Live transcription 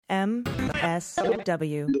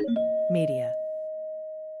MSW Media.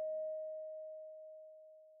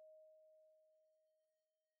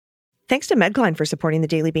 Thanks to Medcline for supporting the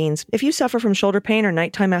Daily Beans. If you suffer from shoulder pain or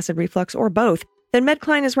nighttime acid reflux or both, then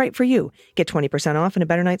Medcline is right for you. Get 20% off and a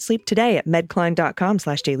better night's sleep today at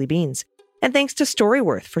medcline.com/dailybeans. And thanks to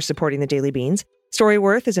Storyworth for supporting the Daily Beans.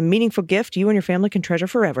 Storyworth is a meaningful gift you and your family can treasure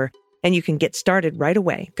forever, and you can get started right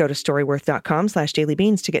away. Go to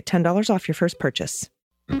storyworth.com/dailybeans to get $10 off your first purchase.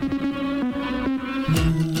 News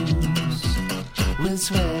with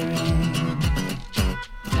swearing.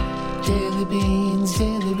 Daily Beans,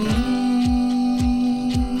 Daily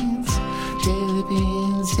Beans, Daily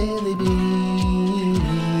Beans, Daily Beans.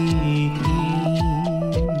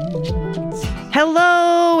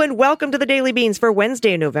 Hello and welcome to the Daily Beans for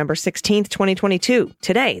Wednesday, November 16th, 2022.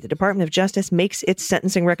 Today, the Department of Justice makes its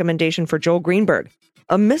sentencing recommendation for Joel Greenberg.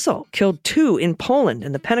 A missile killed 2 in Poland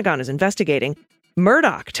and the Pentagon is investigating.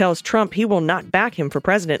 Murdoch tells Trump he will not back him for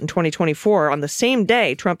president in 2024 on the same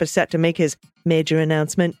day Trump is set to make his major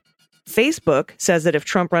announcement. Facebook says that if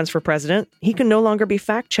Trump runs for president, he can no longer be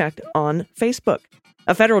fact-checked on Facebook.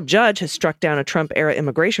 A federal judge has struck down a Trump-era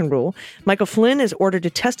immigration rule. Michael Flynn is ordered to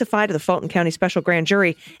testify to the Fulton County Special Grand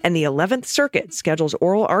Jury, and the 11th Circuit schedules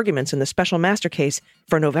oral arguments in the special master case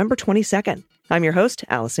for November 22nd. I'm your host,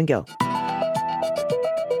 Allison Gill.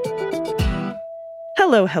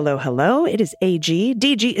 Hello, hello, hello. It is AG.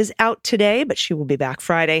 DG is out today, but she will be back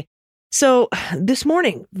Friday. So this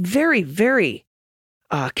morning, very, very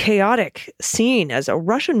chaotic scene as a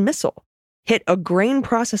Russian missile hit a grain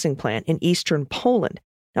processing plant in eastern Poland.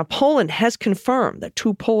 Now, Poland has confirmed that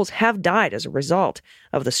 2 Poles have died as a result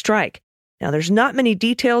of the strike. Now, there's not many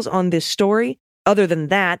details on this story other than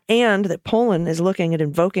that, and that Poland is looking at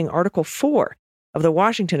invoking Article 4 of the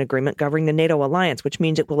Washington Agreement governing the NATO alliance, which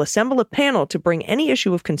means it will assemble a panel to bring any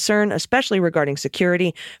issue of concern, especially regarding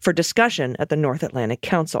security, for discussion at the North Atlantic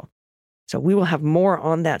Council. So we will have more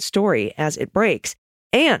on that story as it breaks.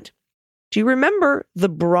 And do you remember the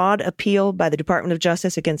broad appeal by the Department of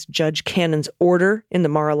Justice against Judge Cannon's order in the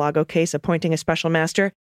Mar-a-Lago case appointing a special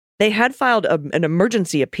master? They had filed an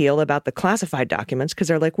emergency appeal about the classified documents because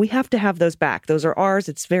they're like, we have to have those back. Those are ours.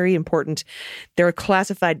 It's very important. They're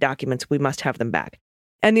classified documents. We must have them back.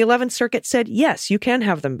 And the 11th Circuit said, yes, you can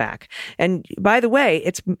have them back. And by the way,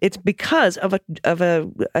 it's because of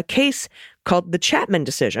a case called the Chapman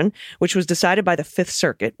decision, which was decided by the 5th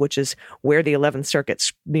Circuit, which is where the 11th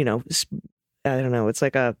Circuit's, I don't know, it's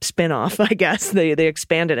like a spinoff, I guess. They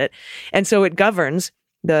expanded it. And so it governs.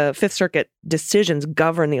 The 5th Circuit decisions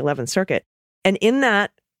govern the 11th Circuit. And in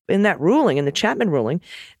that ruling, in the Chapman ruling,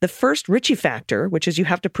 the first Ritchie factor, which is you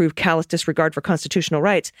have to prove callous disregard for constitutional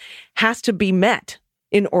rights, has to be met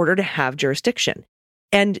in order to have jurisdiction.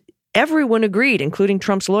 And everyone agreed, including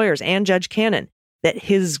Trump's lawyers and Judge Cannon, that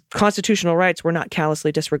his constitutional rights were not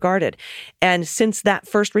callously disregarded. And since that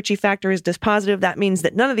first Ritchie factor is dispositive, that means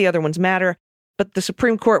that none of the other ones matter. But the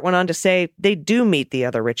Supreme Court went on to say they do meet the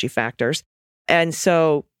other Ritchie factors. And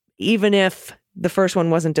so even if the first one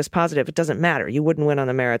wasn't dispositive, it doesn't matter. You wouldn't win on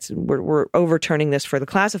the merits. We're overturning this for the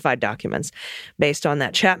classified documents based on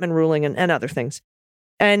that Chapman ruling and other things.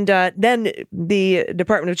 And then the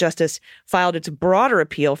Department of Justice filed its broader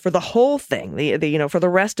appeal for the whole thing, for the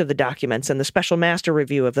rest of the documents and the special master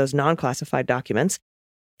review of those non-classified documents.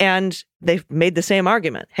 And they've made the same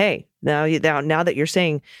argument. Hey, now that you're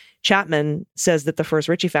saying Chapman says that the first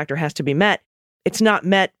Ritchie factor has to be met, it's not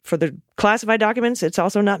met for the classified documents. It's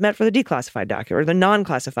also not met for the declassified document, or the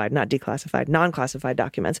non-classified, not declassified, non-classified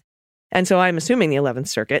documents. And so I'm assuming the 11th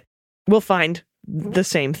Circuit will find the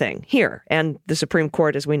same thing here. And the Supreme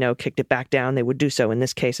Court, as we know, kicked it back down. They would do so in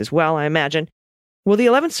this case as well, I imagine. Well, the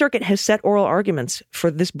 11th Circuit has set oral arguments for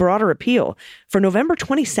this broader appeal for November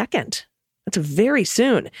 22nd. That's very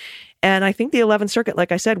soon. And I think the 11th Circuit,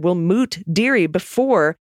 like I said, will moot Dearie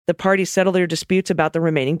before the parties settle their disputes about the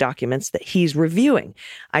remaining documents that he's reviewing.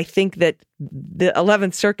 I think that the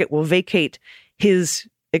 11th Circuit will vacate his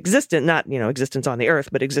existence on the earth,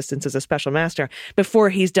 but existence as a special master before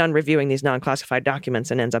he's done reviewing these non-classified documents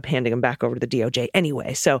and ends up handing them back over to the DOJ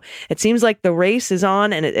anyway. So it seems like the race is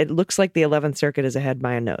on, and it looks like the 11th Circuit is ahead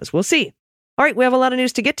by a nose. We'll see. All right, we have a lot of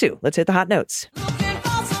news to get to. Let's hit the hot notes.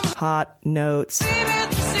 Hot notes.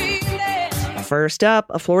 First up,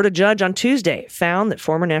 a Florida judge on Tuesday found that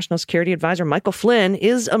former National Security Advisor Michael Flynn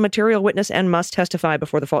is a material witness and must testify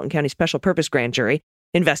before the Fulton County Special Purpose Grand Jury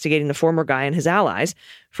investigating the former guy and his allies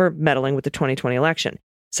for meddling with the 2020 election.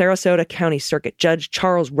 Sarasota County Circuit Judge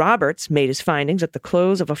Charles Roberts made his findings at the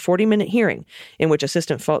close of a 40-minute hearing in which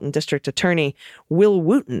Assistant Fulton District Attorney Will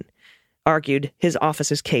Wooten argued his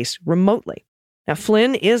office's case remotely. Now,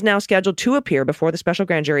 Flynn is now scheduled to appear before the special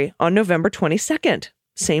grand jury on November 22nd,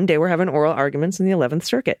 same day we're having oral arguments in the 11th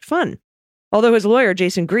Circuit. Fun. Although his lawyer,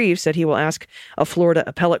 Jason Greaves, said he will ask a Florida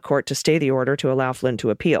appellate court to stay the order to allow Flynn to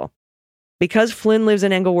appeal. Because Flynn lives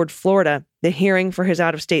in Englewood, Florida, the hearing for his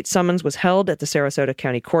out-of-state summons was held at the Sarasota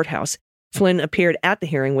County Courthouse. Flynn appeared at the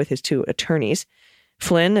hearing with his two attorneys.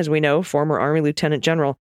 Flynn, as we know, former Army Lieutenant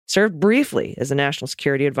General, served briefly as a national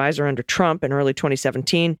security advisor under Trump in early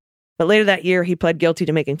 2017, but later that year he pled guilty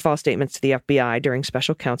to making false statements to the FBI during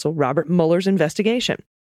special counsel Robert Mueller's investigation.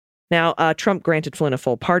 Now, Trump granted Flynn a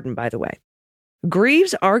full pardon, by the way.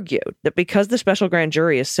 Greaves argued that because the special grand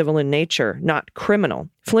jury is civil in nature, not criminal,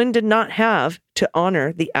 Flynn did not have to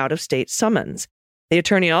honor the out-of-state summons. The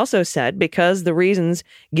attorney also said because the reasons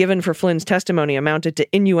given for Flynn's testimony amounted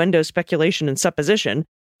to innuendo, speculation, and supposition,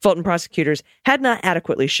 Fulton prosecutors had not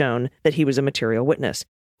adequately shown that he was a material witness.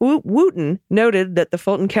 Wooten noted that the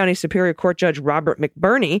Fulton County Superior Court Judge Robert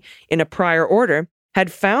McBurney, in a prior order,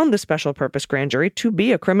 had found the special purpose grand jury to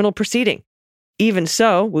be a criminal proceeding. Even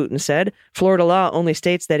so, Wooten said, Florida law only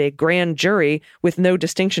states that a grand jury, with no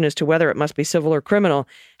distinction as to whether it must be civil or criminal,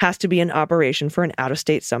 has to be in operation for an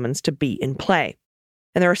out-of-state summons to be in play.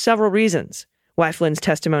 And there are several reasons why Flynn's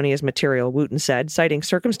testimony is material, Wooten said, citing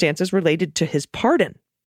circumstances related to his pardon.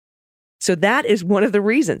 So that is one of the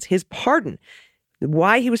reasons. His pardon,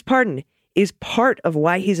 why he was pardoned, is part of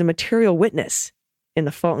why he's a material witness in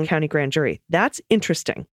the Fulton County grand jury. That's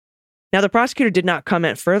interesting. Now, the prosecutor did not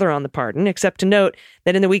comment further on the pardon, except to note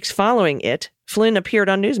that in the weeks following it, Flynn appeared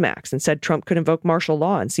on Newsmax and said Trump could invoke martial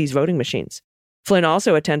law and seize voting machines. Flynn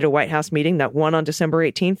also attended a White House meeting that won on December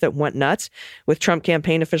 18th that went nuts with Trump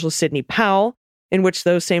campaign official Sidney Powell, in which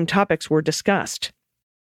those same topics were discussed.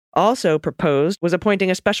 Also proposed was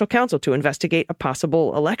appointing a special counsel to investigate a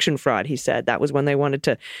possible election fraud, he said. That was when they wanted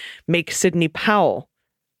to make Sidney Powell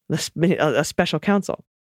a special counsel.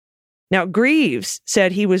 Now, Greaves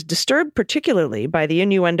said he was disturbed particularly by the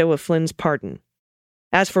innuendo of Flynn's pardon.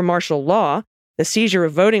 As for martial law, the seizure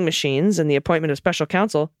of voting machines and the appointment of special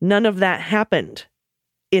counsel, none of that happened.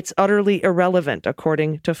 It's utterly irrelevant,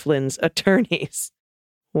 according to Flynn's attorneys.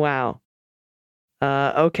 Wow.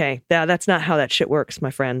 Okay, that's not how that shit works,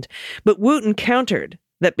 my friend. But Wooten countered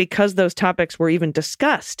that because those topics were even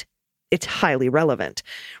discussed, it's highly relevant.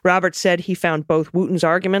 Roberts said he found both Wooten's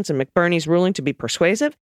arguments and McBurney's ruling to be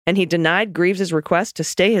persuasive, and he denied Greaves' request to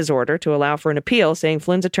stay his order to allow for an appeal, saying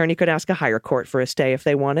Flynn's attorney could ask a higher court for a stay if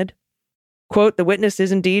they wanted. Quote, the witness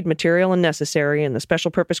is indeed material and necessary in the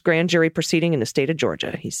special purpose grand jury proceeding in the state of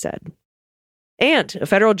Georgia, he said. And a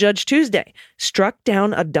federal judge Tuesday struck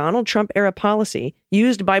down a Donald Trump-era policy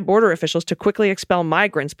used by border officials to quickly expel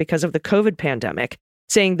migrants because of the COVID pandemic,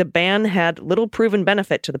 saying the ban had little proven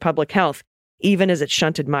benefit to the public health, even as it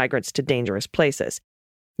shunted migrants to dangerous places.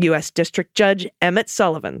 U.S. District Judge Emmett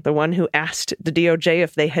Sullivan, the one who asked the DOJ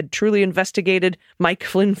if they had truly investigated Mike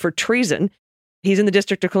Flynn for treason, he's in the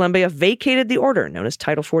District of Columbia, vacated the order known as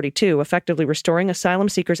Title 42, effectively restoring asylum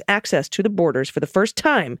seekers access to the borders for the first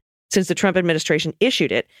time since the Trump administration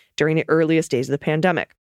issued it during the earliest days of the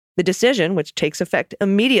pandemic. The decision, which takes effect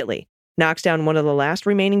immediately, knocks down one of the last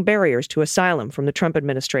remaining barriers to asylum from the Trump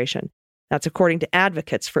administration. That's according to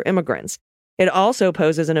advocates for immigrants. It also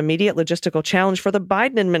poses an immediate logistical challenge for the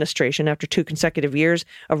Biden administration after 2 consecutive years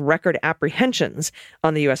of record apprehensions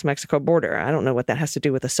on the U.S.-Mexico border. I don't know what that has to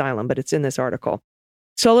do with asylum, but it's in this article.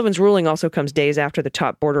 Sullivan's ruling also comes days after the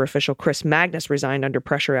top border official Chris Magnus resigned under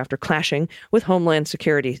pressure after clashing with Homeland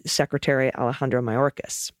Security Secretary Alejandro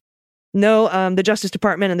Mayorkas. No, the Justice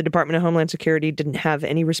Department and the Department of Homeland Security didn't have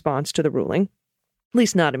any response to the ruling, at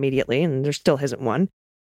least not immediately, and there still isn't one.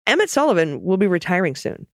 Emmett Sullivan will be retiring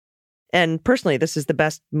soon. And personally, this is the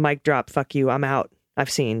best mic drop, fuck you, I'm out, I've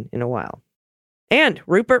seen in a while. And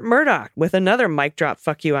Rupert Murdoch, with another mic drop,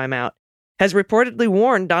 fuck you, I'm out, has reportedly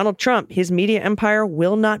warned Donald Trump his media empire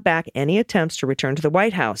will not back any attempts to return to the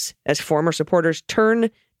White House as former supporters turn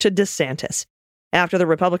to DeSantis. After the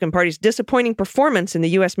Republican Party's disappointing performance in the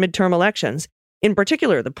U.S. midterm elections, in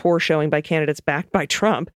particular the poor showing by candidates backed by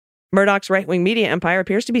Trump, Murdoch's right-wing media empire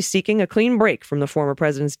appears to be seeking a clean break from the former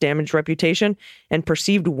president's damaged reputation and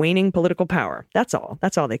perceived waning political power. That's all.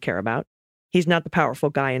 That's all they care about. He's not the powerful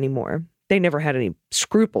guy anymore. They never had any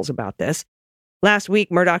scruples about this. Last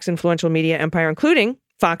week, Murdoch's influential media empire, including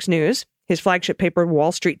Fox News, his flagship paper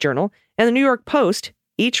Wall Street Journal, and the New York Post,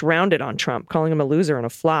 each rounded on Trump, calling him a loser and a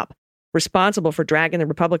flop, responsible for dragging the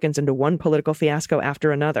Republicans into one political fiasco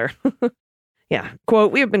after another. Yeah,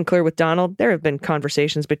 quote, we have been clear with Donald. There have been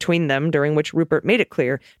conversations between them during which Rupert made it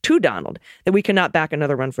clear to Donald that we cannot back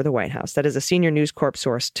another run for the White House. That is a senior News Corp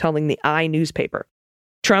source telling the I newspaper.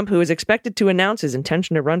 Trump, who is expected to announce his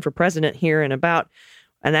intention to run for president here in about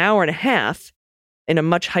an hour and a half in a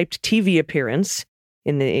much hyped TV appearance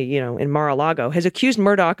in Mar-a-Lago, has accused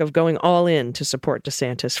Murdoch of going all in to support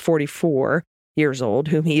DeSantis, 44 years old,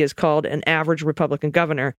 whom he has called an average Republican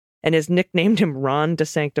governor, and has nicknamed him Ron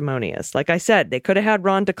DeSanctimonious. Like I said, they could have had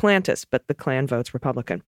Ron DeClantis, but the Klan votes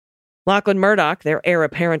Republican. Lachlan Murdoch, their heir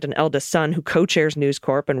apparent and eldest son, who co-chairs News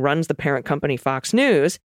Corp and runs the parent company Fox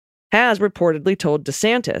News, has reportedly told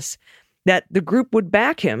DeSantis that the group would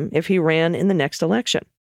back him if he ran in the next election.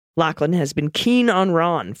 Lachlan has been keen on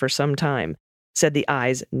Ron for some time, said the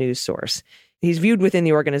Eyes news source. He's viewed within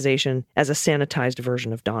the organization as a sanitized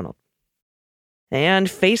version of Donald. And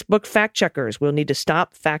Facebook fact-checkers will need to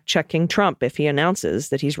stop fact-checking Trump if he announces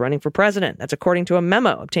that he's running for president. That's according to a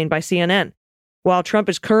memo obtained by CNN. While Trump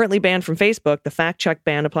is currently banned from Facebook, the fact-check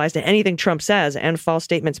ban applies to anything Trump says, and false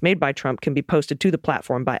statements made by Trump can be posted to the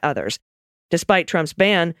platform by others. Despite Trump's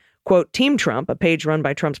ban, quote, Team Trump, a page run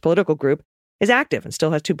by Trump's political group, is active and still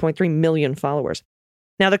has 2.3 million followers.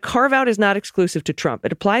 Now, the carve-out is not exclusive to Trump.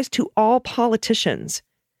 It applies to all politicians,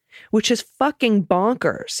 which is fucking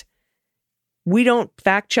bonkers. We don't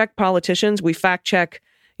fact-check politicians. We fact-check,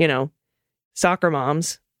 soccer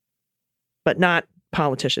moms, but not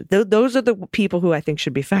politicians. Those are the people who I think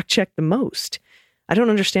should be fact-checked the most. I don't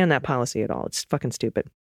understand that policy at all. It's fucking stupid.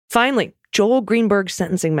 Finally, Joel Greenberg's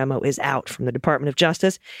sentencing memo is out from the Department of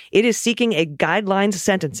Justice. It is seeking a guidelines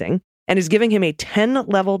sentencing and is giving him a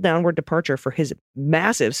 10-level downward departure for his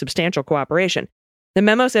massive, substantial cooperation. The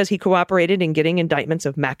memo says he cooperated in getting indictments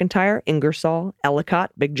of McIntyre, Ingersoll,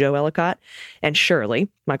 Ellicott, Big Joe Ellicott, and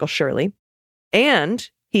Michael Shirley. And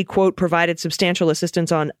he, quote, provided substantial assistance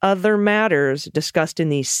on other matters discussed in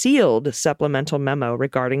the sealed supplemental memo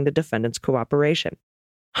regarding the defendant's cooperation.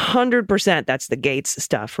 100% that's the Gates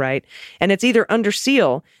stuff, right? And it's either under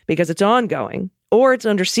seal because it's ongoing, or it's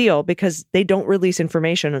under seal because they don't release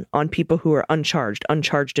information on people who are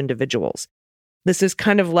uncharged individuals. This is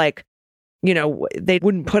kind of like, they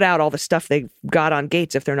wouldn't put out all the stuff they got on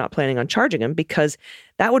Gates if they're not planning on charging him, because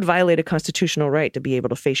that would violate a constitutional right to be able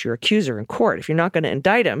to face your accuser in court. If you're not going to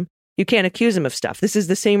indict him, you can't accuse him of stuff. This is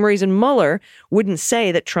the same reason Mueller wouldn't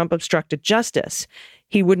say that Trump obstructed justice.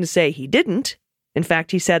 He wouldn't say he didn't. In fact,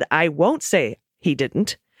 he said, I won't say he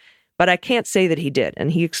didn't, but I can't say that he did.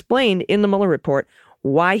 And he explained in the Mueller report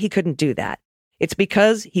why he couldn't do that. It's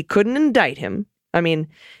because he couldn't indict him. I mean,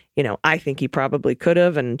 I think he probably could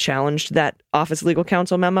have and challenged that Office of Legal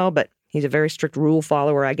Counsel memo, but he's a very strict rule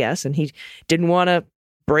follower, I guess, and he didn't want to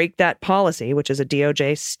break that policy, which is a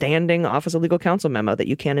DOJ standing Office of Legal Counsel memo that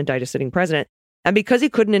you can't indict a sitting president. And because he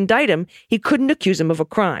couldn't indict him, he couldn't accuse him of a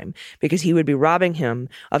crime, because he would be robbing him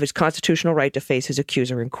of his constitutional right to face his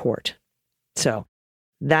accuser in court. So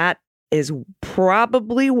that is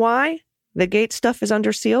probably why the Gates stuff is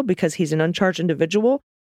under seal, because he's an uncharged individual.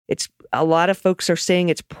 It's a lot of folks are saying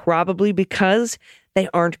it's probably because they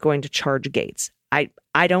aren't going to charge Gates. I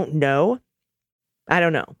don't know. I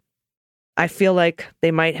don't know. I feel like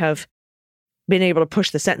they might have been able to push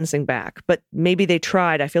the sentencing back, but maybe they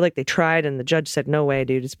tried. I feel like they tried and the judge said, no way,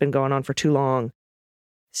 dude, it's been going on for too long.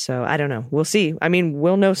 So I don't know. We'll see. I mean,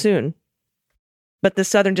 we'll know soon. But the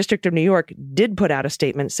Southern District of New York did put out a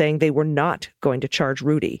statement saying they were not going to charge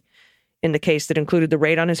Rudy in the case that included the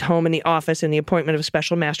raid on his home and the office and the appointment of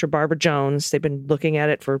Special Master Barbara Jones. They've been looking at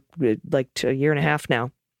it for like a year and a half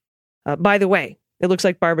now. By the way, it looks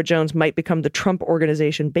like Barbara Jones might become the Trump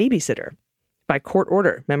Organization babysitter by court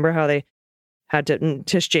order. Remember how they had to,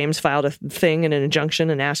 Tish James filed a thing and an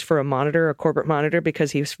injunction and asked for a corporate monitor,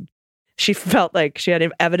 because she felt like she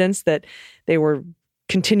had evidence that they were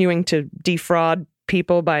continuing to defraud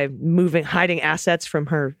people by hiding assets from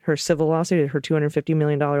her civil lawsuit, her $250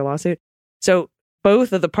 million lawsuit. So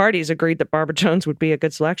both of the parties agreed that Barbara Jones would be a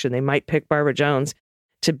good selection. They might pick Barbara Jones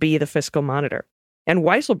to be the fiscal monitor. And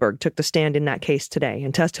Weisselberg took the stand in that case today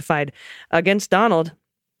and testified against Donald,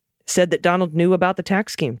 said that Donald knew about the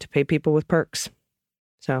tax scheme to pay people with perks.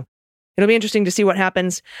 So it'll be interesting to see what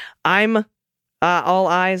happens. I'm all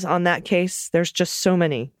eyes on that case. There's just so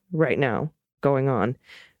many right now going on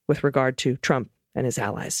with regard to Trump and his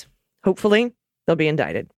allies. Hopefully, they'll be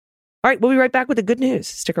indicted. All right, we'll be right back with the good news.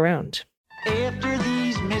 Stick around. After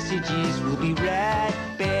these messages, we'll be right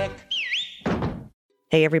back.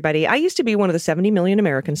 Hey, everybody. I used to be one of the 70 million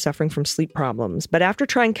Americans suffering from sleep problems, but after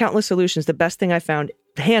trying countless solutions, the best thing I found,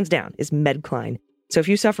 hands down, is Medcline. So if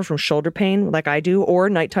you suffer from shoulder pain like I do, or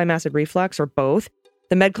nighttime acid reflux, or both,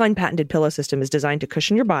 the Medcline patented pillow system is designed to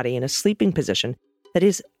cushion your body in a sleeping position that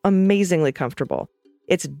is amazingly comfortable.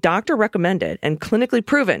 It's doctor recommended and clinically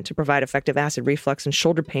proven to provide effective acid reflux and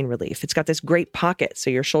shoulder pain relief. It's got this great pocket so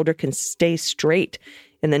your shoulder can stay straight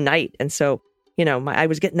in the night. And so, I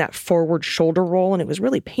was getting that forward shoulder roll and it was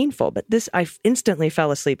really painful. But I instantly fell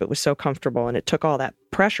asleep. It was so comfortable and it took all that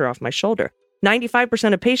pressure off my shoulder.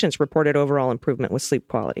 95% of patients reported overall improvement with sleep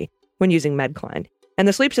quality when using Medcline. And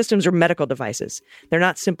the sleep systems are medical devices. They're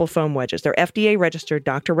not simple foam wedges. They're FDA registered,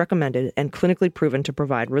 doctor recommended, and clinically proven to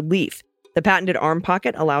provide relief. The patented arm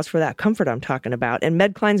pocket allows for that comfort I'm talking about. And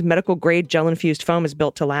Medcline's medical grade gel infused foam is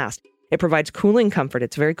built to last. It provides cooling comfort.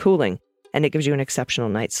 It's very cooling. And it gives you an exceptional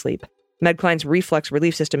night's sleep. Medcline's reflex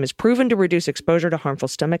relief system is proven to reduce exposure to harmful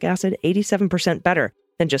stomach acid 87% better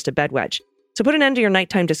than just a bed wedge. So put an end to your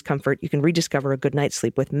nighttime discomfort. You can rediscover a good night's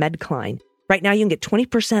sleep with Medcline. Right now, you can get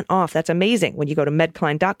 20% off. That's amazing when you go to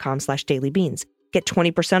medcline.com/dailybeans. Get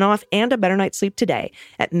 20% off and a better night's sleep today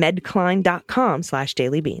at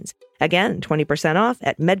medcline.com/dailybeans. Again, 20% off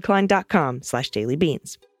at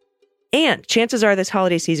medcline.com/dailybeans. And chances are this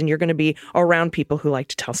holiday season, you're going to be around people who like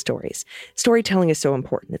to tell stories. Storytelling is so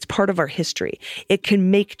important. It's part of our history. It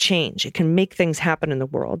can make change. It can make things happen in the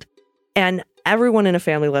world. And everyone in a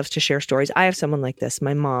family loves to share stories. I have someone like this,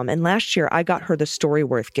 my mom. And last year, I got her the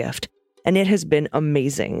Storyworth gift. And it has been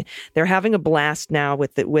amazing. They're having a blast now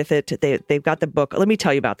with it. They've got the book. Let me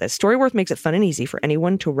tell you about this. Storyworth makes it fun and easy for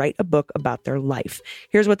anyone to write a book about their life.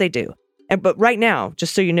 Here's what they do. But right now,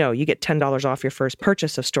 just so you know, you get $10 off your first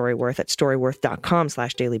purchase of Storyworth at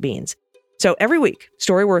storyworth.com/dailybeans. So every week,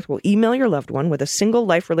 Storyworth will email your loved one with a single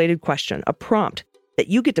life-related question, a prompt that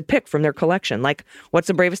you get to pick from their collection, like what's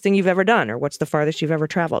the bravest thing you've ever done, or what's the farthest you've ever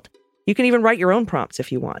traveled. You can even write your own prompts if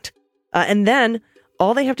you want. And then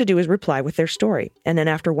all they have to do is reply with their story. And then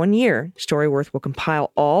after 1 year, Storyworth will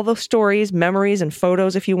compile all the stories, memories, and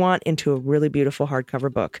photos, if you want, into a really beautiful hardcover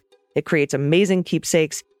book. It creates amazing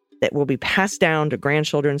keepsakes that will be passed down to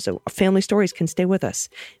grandchildren so family stories can stay with us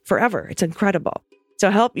forever. It's incredible.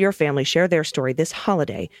 So help your family share their story this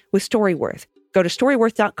holiday with Storyworth. Go to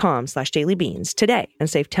storyworth.com/dailybeans today and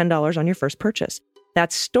save $10 on your first purchase.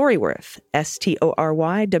 That's Storyworth,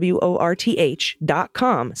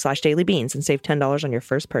 STORYWORTH.com/dailybeans and save $10 on your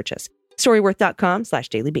first purchase.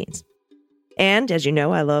 Storyworth.com/dailybeans. And as you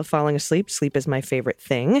know, I love falling asleep. Sleep is my favorite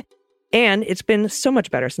thing. And it's been so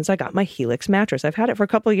much better since I got my Helix mattress. I've had it for a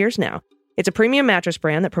couple of years now. It's a premium mattress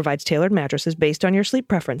brand that provides tailored mattresses based on your sleep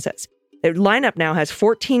preferences. Their lineup now has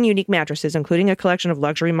 14 unique mattresses, including a collection of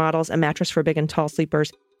luxury models, a mattress for big and tall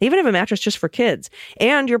sleepers. They even have a mattress just for kids.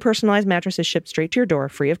 And your personalized mattress is shipped straight to your door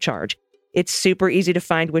free of charge. It's super easy to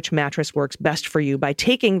find which mattress works best for you by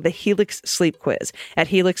taking the Helix Sleep Quiz at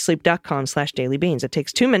helixsleep.com/dailybeans. It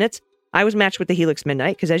takes 2 minutes. I was matched with the Helix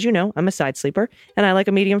Midnight because, as you know, I'm a side sleeper and I like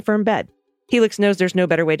a medium firm bed. Helix knows there's no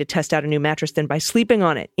better way to test out a new mattress than by sleeping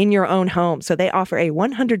on it in your own home. So they offer a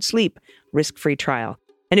 100 sleep risk-free trial.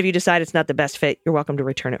 And if you decide it's not the best fit, you're welcome to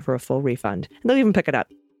return it for a full refund. And they'll even pick it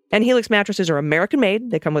up. And Helix mattresses are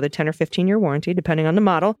American-made. They come with a 10 or 15-year warranty, depending on the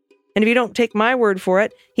model. And if you don't take my word for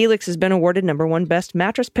it, Helix has been awarded #1 best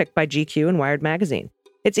mattress pick by GQ and Wired Magazine.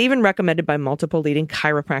 It's even recommended by multiple leading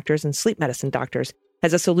chiropractors and sleep medicine doctors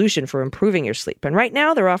as a solution for improving your sleep. And right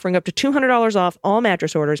now, they're offering up to $200 off all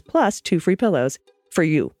mattress orders, plus 2 free pillows for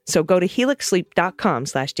you. So go to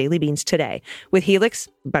helixsleep.com/dailybeans today. With Helix,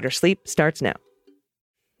 better sleep starts now.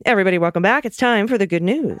 Everybody, welcome back. It's time for the good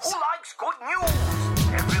news. Who likes good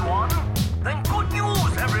news? Everyone? Then good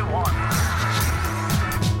news, everyone!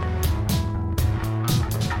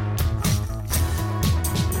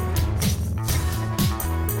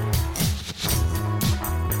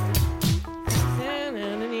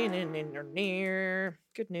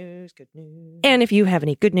 Good news, good news. And if you have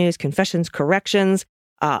any good news, confessions, corrections,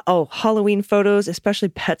 Halloween photos, especially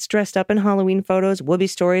pets dressed up in Halloween photos, Whoopi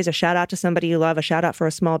stories, a shout out to somebody you love, a shout out for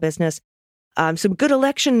a small business, some good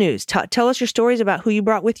election news. Tell us your stories about who you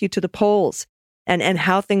brought with you to the polls and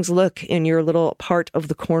how things look in your little part of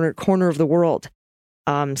the corner of the world.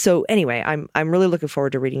 So anyway, I'm really looking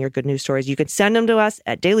forward to reading your good news stories. You can send them to us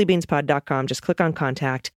at dailybeanspod.com. Just click on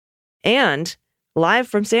contact. And live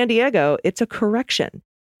from San Diego, it's a correction.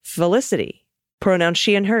 Felicity, pronoun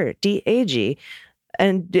she and her, D-A-G.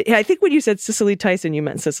 And I think when you said Cicely Tyson, you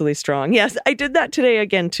meant Cicely Strong. Yes, I did that today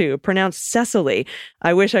again, too. Pronounced Cecily.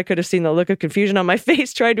 I wish I could have seen the look of confusion on my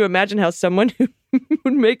face trying to imagine how someone who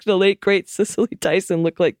would make the late, great Cicely Tyson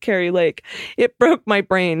look like Carrie Lake. It broke my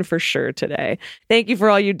brain for sure today. Thank you for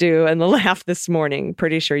all you do and the laugh this morning.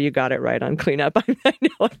 Pretty sure you got it right on cleanup. I know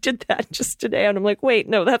I did that just today, and I'm like, wait,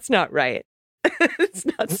 no, that's not right. It's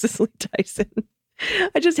not Cicely Tyson.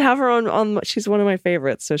 I just have her on. She's one of my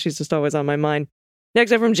favorites, so she's just always on my mind.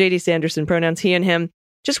 Next up from J.D. Sanderson, pronouns he and him.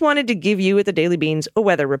 Just wanted to give you at the Daily Beans a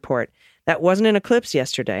weather report. That wasn't an eclipse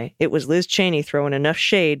yesterday. It was Liz Cheney throwing enough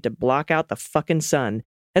shade to block out the fucking sun.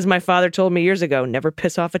 As my father told me years ago, never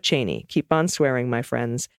piss off a Cheney. Keep on swearing, my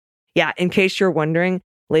friends. Yeah, in case you're wondering,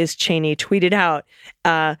 Liz Cheney tweeted out,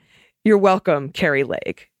 "You're welcome, Carrie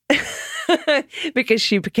Lake," because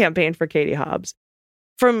she campaigned for Katie Hobbs.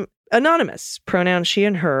 From Anonymous, pronoun she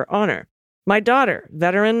and her, honor. My daughter,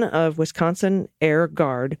 veteran of Wisconsin Air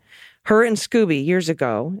Guard, her and Scooby years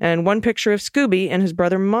ago, and one picture of Scooby and his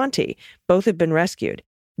brother Monty. Both have been rescued.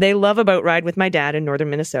 They love a boat ride with my dad in northern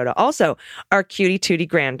Minnesota. Also, our cutie tootie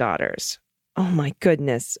granddaughters. Oh my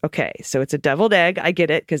goodness. Okay, so it's a deviled egg. I get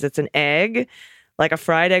it, because it's an egg, like a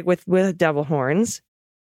fried egg with devil horns.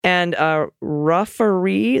 And a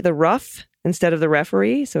ruffery, the ruff instead of the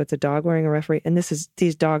referee. So it's a dog wearing a referee. And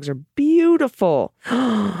these dogs are beautiful.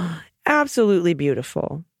 Absolutely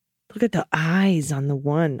beautiful. Look at the eyes on the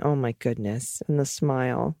one. Oh my goodness. And the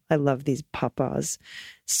smile. I love these papas.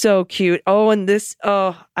 So cute. Oh, and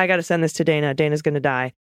I got to send this to Dana. Dana's going to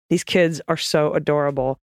die. These kids are so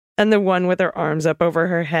adorable. And the one with her arms up over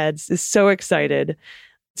her head is so excited.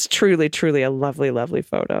 It's truly, truly a lovely, lovely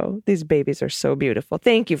photo. These babies are so beautiful.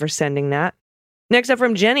 Thank you for sending that. Next up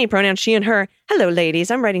from Jenny, pronoun she and her. Hello, ladies.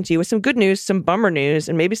 I'm writing to you with some good news, some bummer news,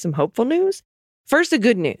 and maybe some hopeful news. First, the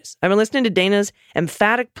good news. I've been listening to Dana's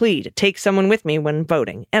emphatic plea to take someone with me when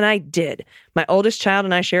voting, and I did. My oldest child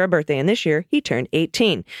and I share a birthday, and this year he turned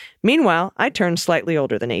 18. Meanwhile, I turned slightly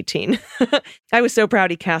older than 18. I was so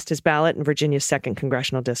proud he cast his ballot in Virginia's 2nd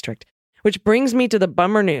Congressional District. Which brings me to the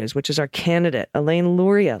bummer news, which is our candidate, Elaine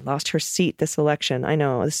Luria, lost her seat this election. I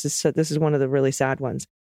know, this is one of the really sad ones.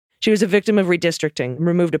 She was a victim of redistricting,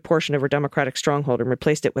 removed a portion of her Democratic stronghold and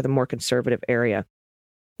replaced it with a more conservative area.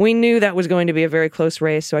 We knew that was going to be a very close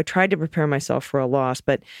race, so I tried to prepare myself for a loss,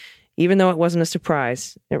 but even though it wasn't a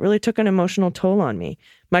surprise, it really took an emotional toll on me.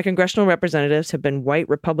 My congressional representatives have been white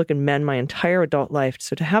Republican men my entire adult life,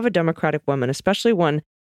 so to have a Democratic woman, especially one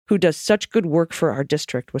who does such good work for our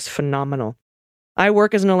district, was phenomenal. I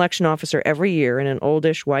work as an election officer every year in an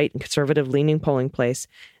oldish, white, and conservative-leaning polling place.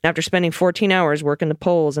 And after spending 14 hours working the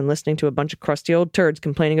polls and listening to a bunch of crusty old turds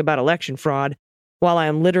complaining about election fraud, while I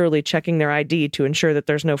am literally checking their ID to ensure that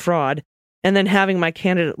there's no fraud, and then having my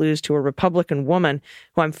candidate lose to a Republican woman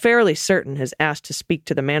who I'm fairly certain has asked to speak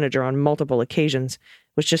to the manager on multiple occasions,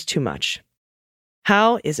 was just too much.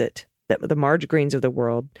 How is it that the Marge Greens of the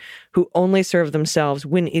world, who only serve themselves,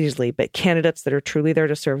 win easily, but candidates that are truly there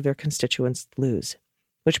to serve their constituents lose?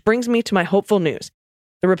 Which brings me to my hopeful news.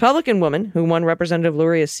 The Republican woman who won Representative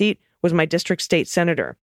Luria's seat was my district state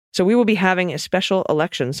senator. So we will be having a special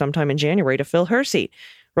election sometime in January to fill her seat.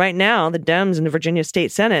 Right now, the Dems in the Virginia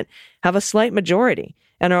State Senate have a slight majority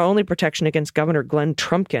and are only protection against Governor Glenn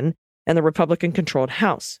Trumpkin and the Republican-controlled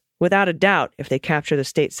House. Without a doubt, if they capture the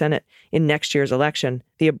state Senate in next year's election,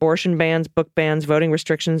 the abortion bans, book bans, voting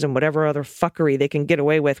restrictions, and whatever other fuckery they can get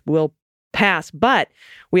away with will pass. But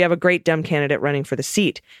we have a great Dem candidate running for the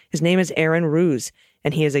seat. His name is Aaron Ruse,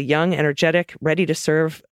 and he is a young, energetic,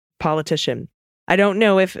 ready-to-serve politician. I don't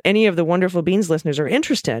know if any of the Wonderful Beans listeners are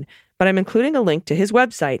interested, but I'm including a link to his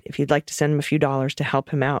website if you'd like to send him a few dollars to help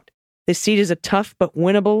him out. This seat is a tough but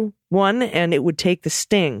winnable one, and it would take the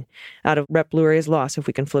sting out of Rep. Luria's loss if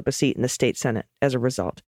we can flip a seat in the state Senate as a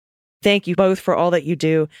result. Thank you both for all that you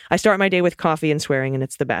do. I start my day with coffee and swearing, and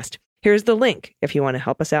it's the best. Here's the link if you want to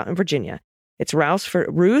help us out in Virginia. It's Rouse for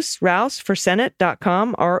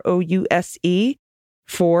Senate.com, ROUSE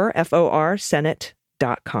for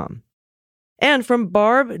Senate.com. And from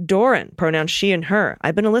Barb Doran, pronoun she and her.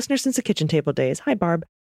 I've been a listener since the kitchen table days. Hi, Barb.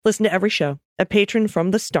 Listen to every show. A patron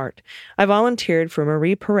from the start. I volunteered for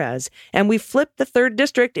Marie Perez, and we flipped the 3rd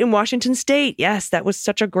district in Washington State. Yes, that was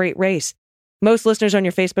such a great race. Most listeners on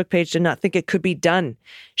your Facebook page did not think it could be done.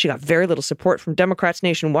 She got very little support from Democrats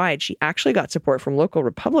nationwide. She actually got support from local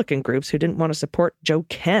Republican groups who didn't want to support Joe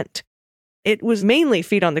Kent. It was mainly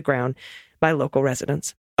feet on the ground by local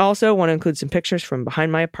residents. Also, want to include some pictures from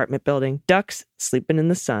behind my apartment building. Ducks sleeping in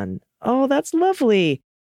the sun. Oh, that's lovely.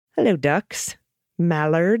 Hello, ducks.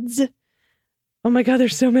 Mallards. Oh my God,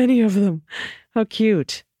 there's so many of them. How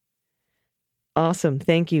cute. Awesome.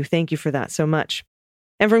 Thank you. Thank you for that so much.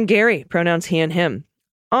 And from Gary, pronouns he and him.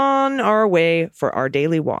 On our way for our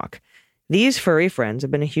daily walk. These furry friends have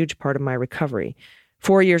been a huge part of my recovery.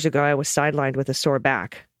 4 years ago, I was sidelined with a sore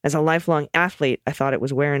back. As a lifelong athlete, I thought it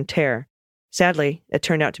was wear and tear. Sadly, it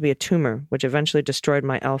turned out to be a tumor, which eventually destroyed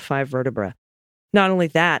my L5 vertebra. Not only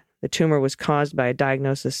that, the tumor was caused by a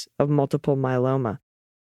diagnosis of multiple myeloma.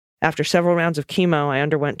 After several rounds of chemo, I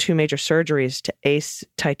underwent 2 major surgeries to ace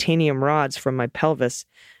titanium rods from my pelvis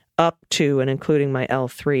up to and including my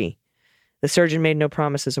L3. The surgeon made no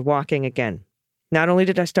promises of walking again. Not only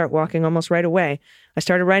did I start walking almost right away, I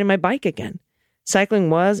started riding my bike again. Cycling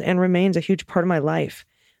was and remains a huge part of my life.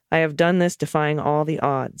 I have done this defying all the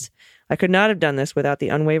odds. I could not have done this without the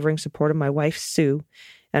unwavering support of my wife, Sue,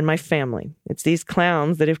 and my family. It's these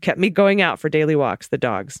clowns that have kept me going out for daily walks, the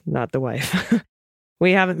dogs, not the wife.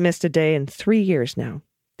 We haven't missed a day in 3 years now.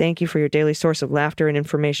 Thank you for your daily source of laughter and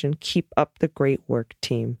information. Keep up the great work,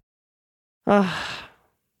 team.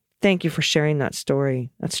 Thank you for sharing that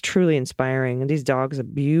story. That's truly inspiring. And these dogs are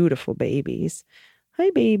beautiful babies. Hi,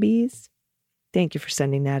 babies. Thank you for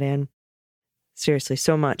sending that in. Seriously,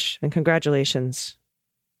 so much. And congratulations.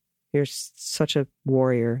 You're such a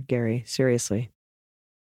warrior, Gary. Seriously.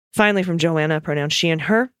 Finally, from Joanna, pronouns she and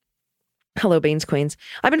her. Hello, Baines Queens.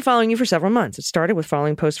 I've been following you for several months. It started with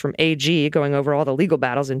following posts from AG going over all the legal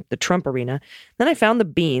battles in the Trump arena. Then I found the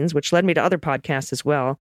Beans, which led me to other podcasts as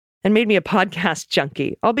well, and made me a podcast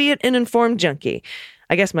junkie, albeit an informed junkie.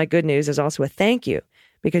 I guess my good news is also a thank you,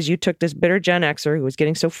 because you took this bitter Gen Xer who was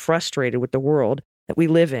getting so frustrated with the world that we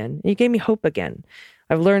live in, and you gave me hope again.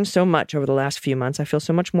 I've learned so much over the last few months. I feel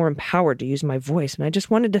so much more empowered to use my voice, and I just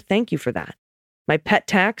wanted to thank you for that. My pet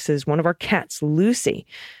tax is one of our cats, Lucy.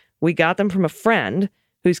 We got them from a friend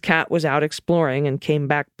whose cat was out exploring and came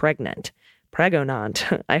back pregnant. Pregnant.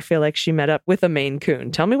 I feel like she met up with a Maine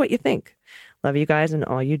Coon. Tell me what you think. Love you guys and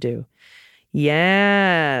all you do.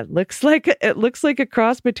 Yeah, it looks like a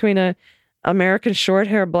cross between a American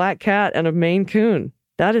short-hair black cat and a Maine Coon.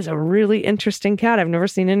 That is a really interesting cat. I've never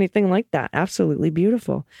seen anything like that. Absolutely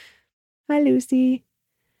beautiful. Hi, Lucy.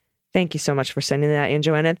 Thank you so much for sending that in,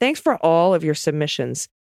 Joanna. And thanks for all of your submissions.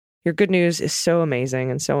 Your good news is so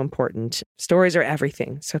amazing and so important. Stories are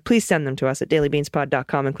everything. So please send them to us at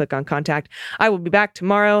dailybeanspod.com and click on contact. I will be back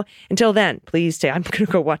tomorrow. Until then, please stay. I'm going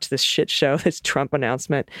to go watch this shit show, this Trump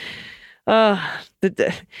announcement.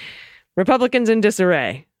 The Republicans in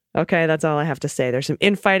disarray. Okay, that's all I have to say. There's some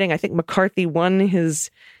infighting. I think McCarthy won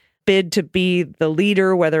his bid to be the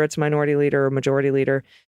leader, whether it's minority leader or majority leader.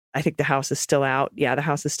 I think the House is still out. Yeah, the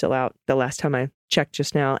House is still out the last time I checked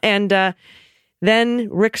just now. And then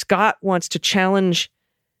Rick Scott wants to challenge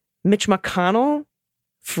Mitch McConnell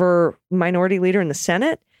for minority leader in the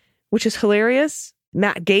Senate, which is hilarious.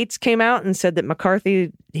 Matt Gaetz came out and said that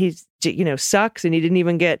McCarthy, sucks, and he didn't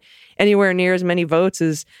even get anywhere near as many votes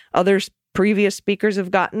as others previous speakers have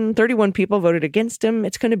gotten. 31 people voted against him.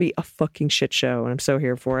 It's going to be a fucking shit show, and I'm so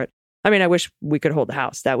here for it. I mean, I wish we could hold the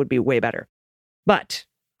House. That would be way better. But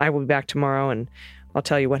I will be back tomorrow, and I'll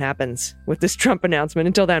tell you what happens with this Trump announcement.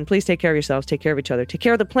 Until then, please take care of yourselves, take care of each other, take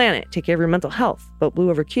care of the planet, take care of your mental health, vote blue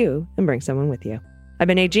over Q, and bring someone with you. I've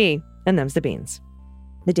been AG, and them's the Beans.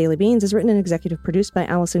 The Daily Beans is written and executive produced by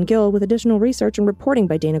Allison Gill with additional research and reporting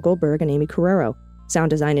by Dana Goldberg and Amy Carrero. Sound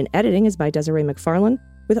design and editing is by Disarray McFarlane,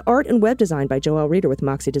 with art and web design by Joelle Reeder with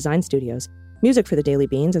Moxie Design Studios. Music for The Daily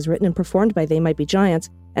Beans is written and performed by They Might Be Giants,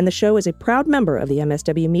 and the show is a proud member of the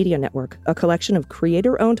MSW Media Network, a collection of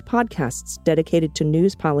creator-owned podcasts dedicated to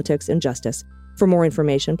news, politics, and justice. For more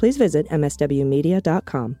information, please visit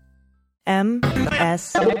mswmedia.com.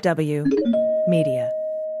 MSW Media.